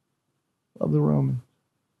 Love the Romans.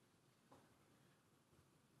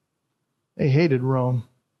 They hated Rome.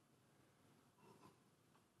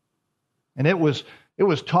 And it was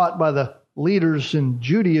taught by the leaders in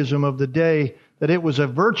Judaism of the day that it was a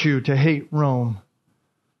virtue to hate Rome.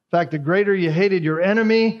 In fact, the greater you hated your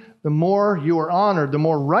enemy, the more you were honored, the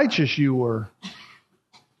more righteous you were.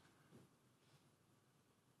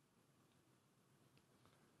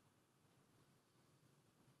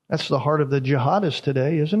 That's the heart of the jihadist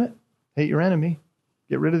today, isn't it? Hate your enemy.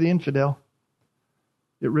 Get rid of the infidel.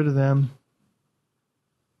 Get rid of them.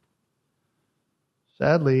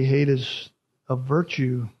 Sadly, hate is a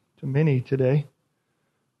virtue to many today.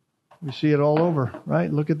 We see it all over,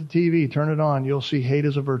 right? Look at the TV, turn it on. You'll see hate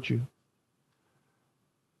as a virtue.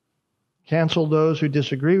 Cancel those who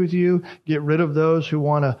disagree with you. Get rid of those who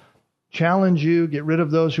want to challenge you. Get rid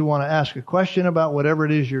of those who want to ask a question about whatever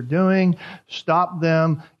it is you're doing. Stop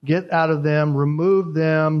them. Get out of them. Remove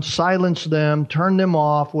them. Silence them. Turn them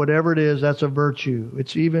off. Whatever it is, that's a virtue.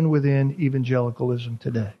 It's even within evangelicalism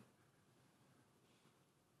today.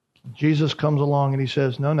 Jesus comes along and he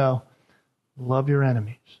says, no, love your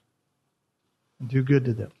enemies and do good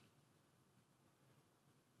to them.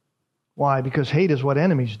 Why? Because hate is what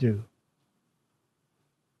enemies do.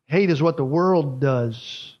 Hate is what the world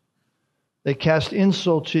does. They cast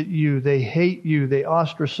insults at you. They hate you. They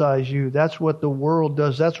ostracize you. That's what the world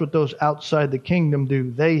does. That's what those outside the kingdom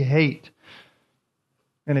do. They hate.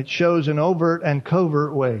 And it shows in overt and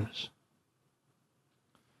covert ways.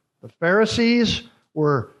 The Pharisees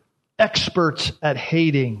were experts at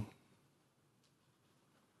hating.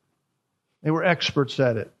 They were experts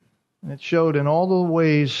at it. And it showed in all the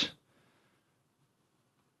ways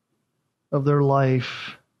of their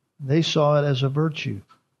life. They saw it as a virtue.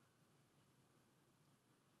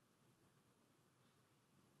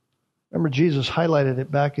 Remember, Jesus highlighted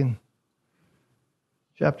it back in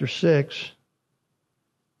chapter 6.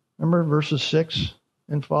 Remember verses 6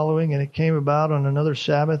 and following? And it came about on another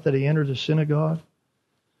Sabbath that he entered the synagogue.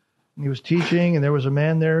 And he was teaching, and there was a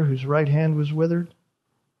man there whose right hand was withered.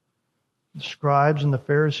 The scribes and the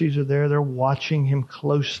Pharisees are there. They're watching him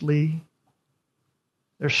closely.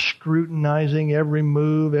 They're scrutinizing every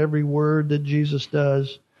move, every word that Jesus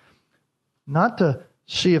does. Not to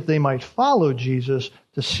see if they might follow Jesus,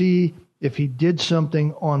 to see if he did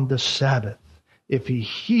something on the Sabbath, if he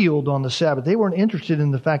healed on the Sabbath. They weren't interested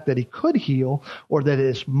in the fact that he could heal or that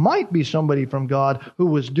this might be somebody from God who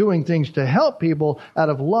was doing things to help people out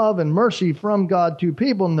of love and mercy from God to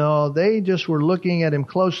people. No, they just were looking at him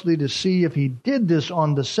closely to see if he did this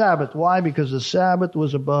on the Sabbath. Why? Because the Sabbath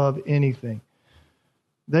was above anything.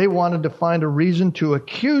 They wanted to find a reason to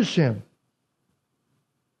accuse him.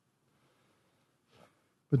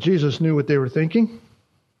 But Jesus knew what they were thinking.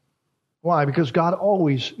 Why? Because God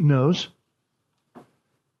always knows.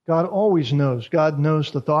 God always knows. God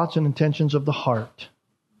knows the thoughts and intentions of the heart.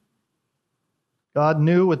 God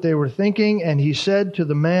knew what they were thinking, and he said to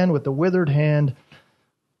the man with the withered hand,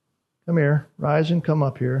 "Come here, rise and come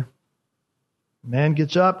up here." The man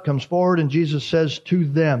gets up, comes forward, and Jesus says to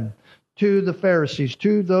them, to the Pharisees,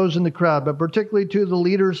 to those in the crowd, but particularly to the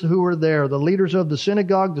leaders who were there, the leaders of the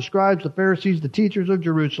synagogue, the scribes, the Pharisees, the teachers of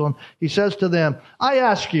Jerusalem. He says to them, I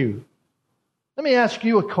ask you, let me ask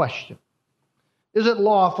you a question. Is it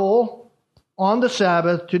lawful on the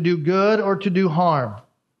Sabbath to do good or to do harm?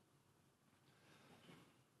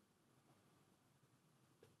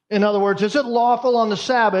 In other words, is it lawful on the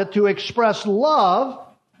Sabbath to express love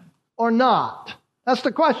or not? That's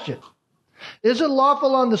the question. Is it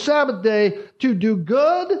lawful on the Sabbath day to do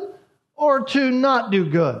good or to not do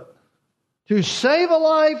good? To save a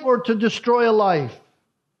life or to destroy a life?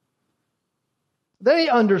 They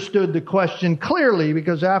understood the question clearly,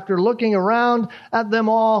 because after looking around at them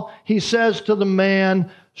all, he says to the man,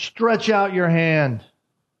 "Stretch out your hand."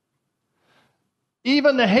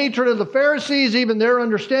 Even the hatred of the Pharisees, even their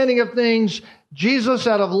understanding of things, Jesus,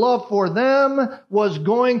 out of love for them, was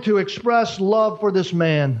going to express love for this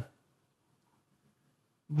man.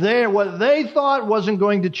 What they thought wasn't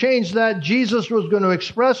going to change that. Jesus was going to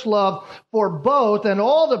express love for both and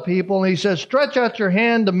all the people. And he says, stretch out your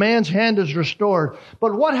hand. The man's hand is restored.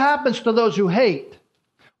 But what happens to those who hate?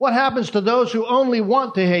 What happens to those who only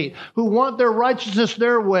want to hate, who want their righteousness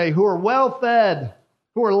their way, who are well-fed,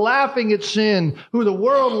 who are laughing at sin, who the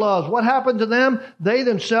world loves? What happened to them? They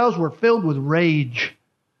themselves were filled with rage.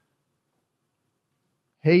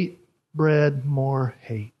 Hate bred more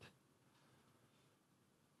hate.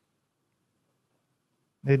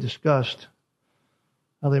 They discussed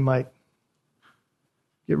how they might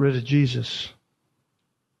get rid of Jesus.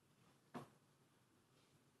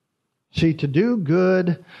 See, to do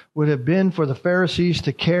good would have been for the Pharisees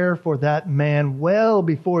to care for that man well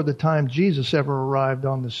before the time Jesus ever arrived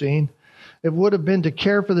on the scene. It would have been to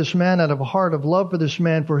care for this man out of a heart of love for this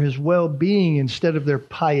man, for his well-being, instead of their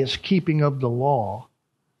pious keeping of the law.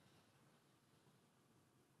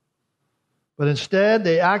 But instead,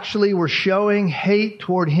 they actually were showing hate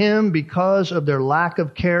toward him because of their lack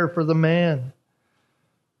of care for the man.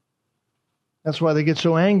 That's why they get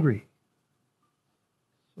so angry.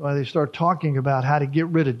 That's why they start talking about how to get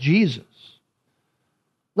rid of Jesus.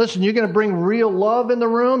 Listen, you're going to bring real love in the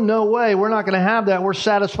room? No way. We're not going to have that. We're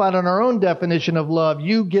satisfied on our own definition of love.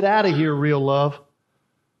 You get out of here, real love.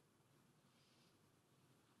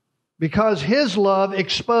 Because his love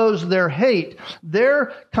exposed their hate.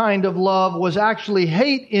 Their kind of love was actually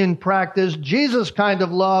hate in practice. Jesus' kind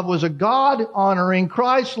of love was a God-honoring,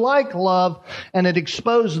 Christ-like love, and it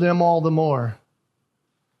exposed them all the more.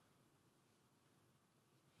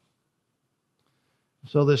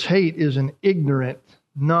 So this hate is an ignorant,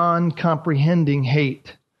 non-comprehending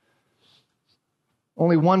hate.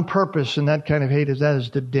 Only one purpose in that kind of hate is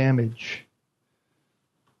to damage.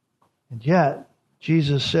 And yet,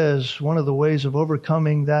 Jesus says one of the ways of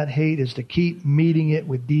overcoming that hate is to keep meeting it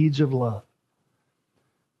with deeds of love.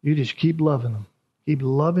 You just keep loving them. Keep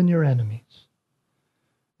loving your enemies.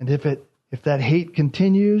 And if that hate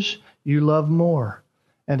continues, you love more.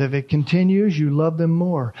 And if it continues, you love them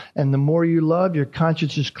more. And the more you love, your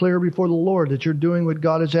conscience is clear before the Lord that you're doing what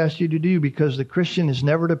God has asked you to do, because the Christian is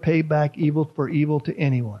never to pay back evil for evil to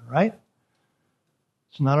anyone, right?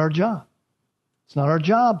 It's not our job. It's not our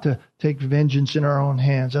job to take vengeance in our own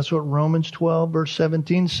hands. That's what Romans 12, verse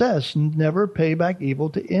 17 says. Never pay back evil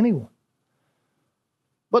to anyone.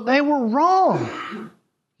 But they were wrong.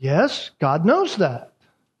 Yes, God knows that.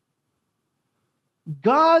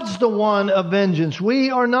 God's the one of vengeance.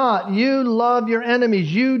 We are not. You love your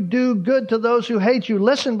enemies. You do good to those who hate you.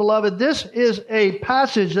 Listen, beloved, this is a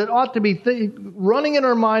passage that ought to be running in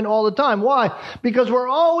our mind all the time. Why? Because we're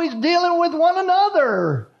always dealing with one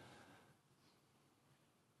another.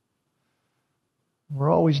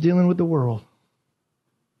 We're always dealing with the world.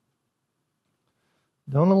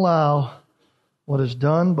 Don't allow what is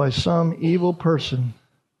done by some evil person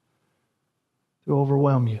to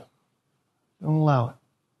overwhelm you. Don't allow it.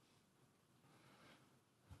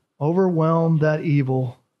 Overwhelm that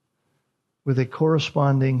evil with a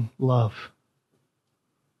corresponding love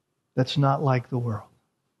that's not like the world.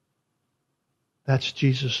 That's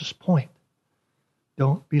Jesus' point.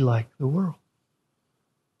 Don't be like the world.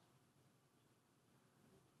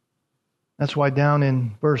 That's why down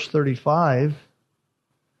in verse 35,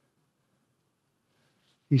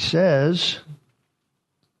 he says,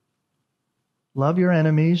 love your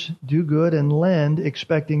enemies, do good, and lend,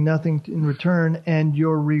 expecting nothing in return, and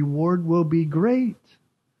your reward will be great.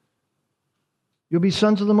 You'll be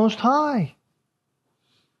sons of the Most High.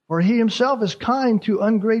 For He Himself is kind to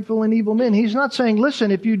ungrateful and evil men. He's not saying,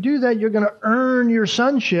 listen, if you do that, you're going to earn your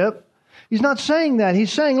sonship. He's not saying that.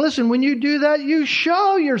 He's saying, listen, when you do that, you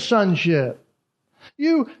show your sonship.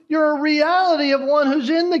 You're a reality of one who's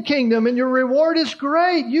in the kingdom, and your reward is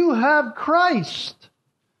great. You have Christ.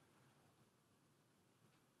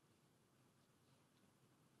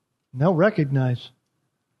 And they'll recognize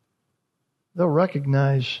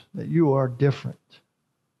that you are different.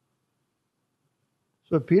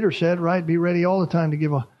 So Peter said, right, be ready all the time to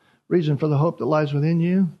give a reason for the hope that lies within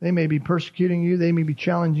you. They may be persecuting you. They may be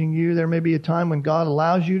challenging you. There may be a time when God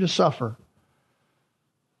allows you to suffer.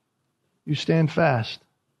 You stand fast,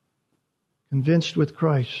 convinced with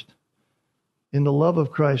Christ, in the love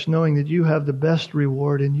of Christ, knowing that you have the best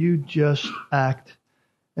reward, and you just act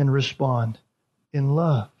and respond in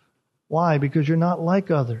love. Why? Because you're not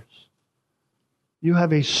like others. You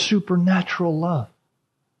have a supernatural love.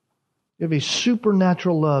 You have a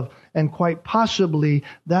supernatural love, and quite possibly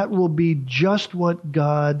that will be just what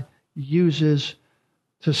God uses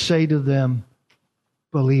to say to them,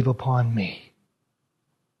 believe upon me.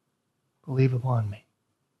 Believe upon me.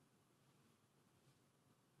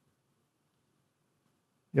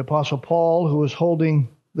 The Apostle Paul, who was holding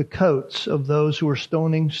the coats of those who were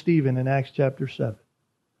stoning Stephen in Acts chapter 7.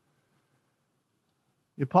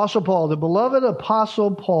 The Apostle Paul, the beloved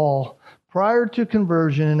Apostle Paul, prior to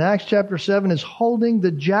conversion in Acts chapter 7, is holding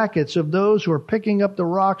the jackets of those who are picking up the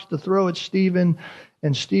rocks to throw at Stephen.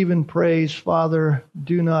 And Stephen prays, Father,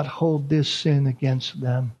 do not hold this sin against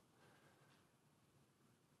them.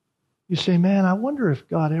 You say, man, I wonder if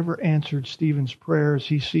God ever answered Stephen's prayers.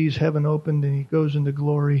 He sees heaven opened and he goes into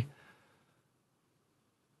glory.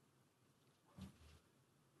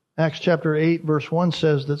 Acts chapter 8 verse 1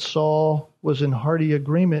 says that Saul was in hearty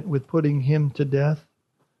agreement with putting him to death.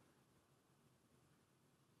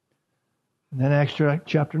 And then Acts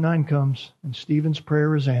chapter 9 comes and Stephen's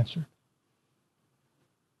prayer is answered.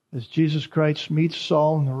 As Jesus Christ meets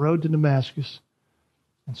Saul on the road to Damascus,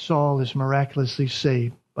 and Saul is miraculously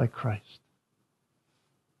saved by Christ.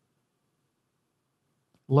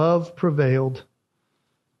 Love prevailed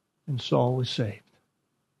and Saul was saved.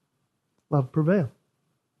 Love prevailed.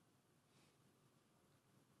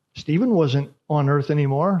 Stephen wasn't on earth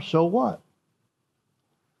anymore, so what?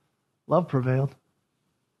 Love prevailed.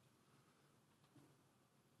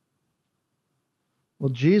 Well,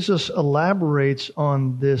 Jesus elaborates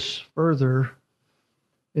on this further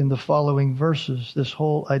in the following verses, this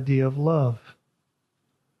whole idea of love.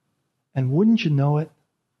 And wouldn't you know it,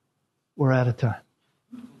 we're out of time.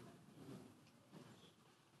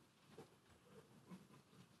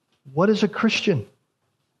 What is a Christian?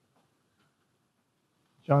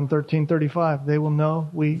 John 13:35, they will know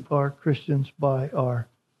we are Christians by our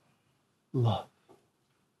love.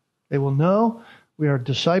 They will know we are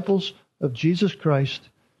disciples of Jesus Christ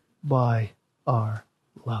by our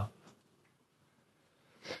love.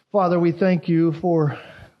 Father, we thank you for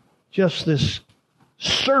just this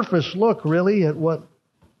surface look, really, at what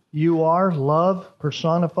you are, love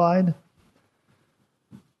personified.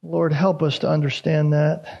 Lord, help us to understand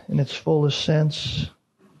that in its fullest sense.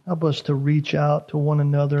 Help us to reach out to one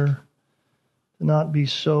another, to not be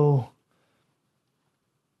so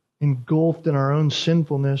engulfed in our own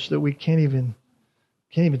sinfulness that we can't even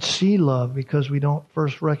see love because we don't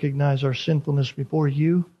first recognize our sinfulness before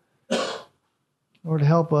you. Lord,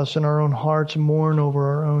 help us in our own hearts mourn over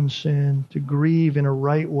our own sin, to grieve in a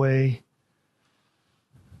right way,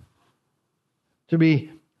 to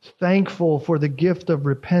be thankful for the gift of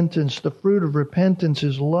repentance. The fruit of repentance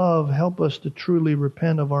is love. Help us to truly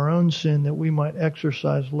repent of our own sin that we might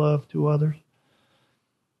exercise love to others.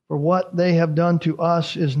 For what they have done to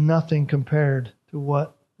us is nothing compared to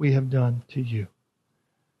what we have done to you.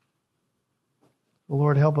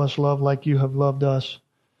 Lord, help us love like you have loved us.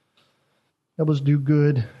 Help us do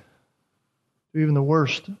good to even the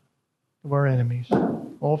worst of our enemies,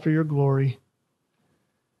 all for your glory.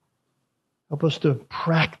 Help us to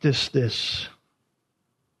practice this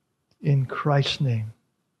in Christ's name.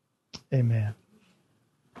 Amen.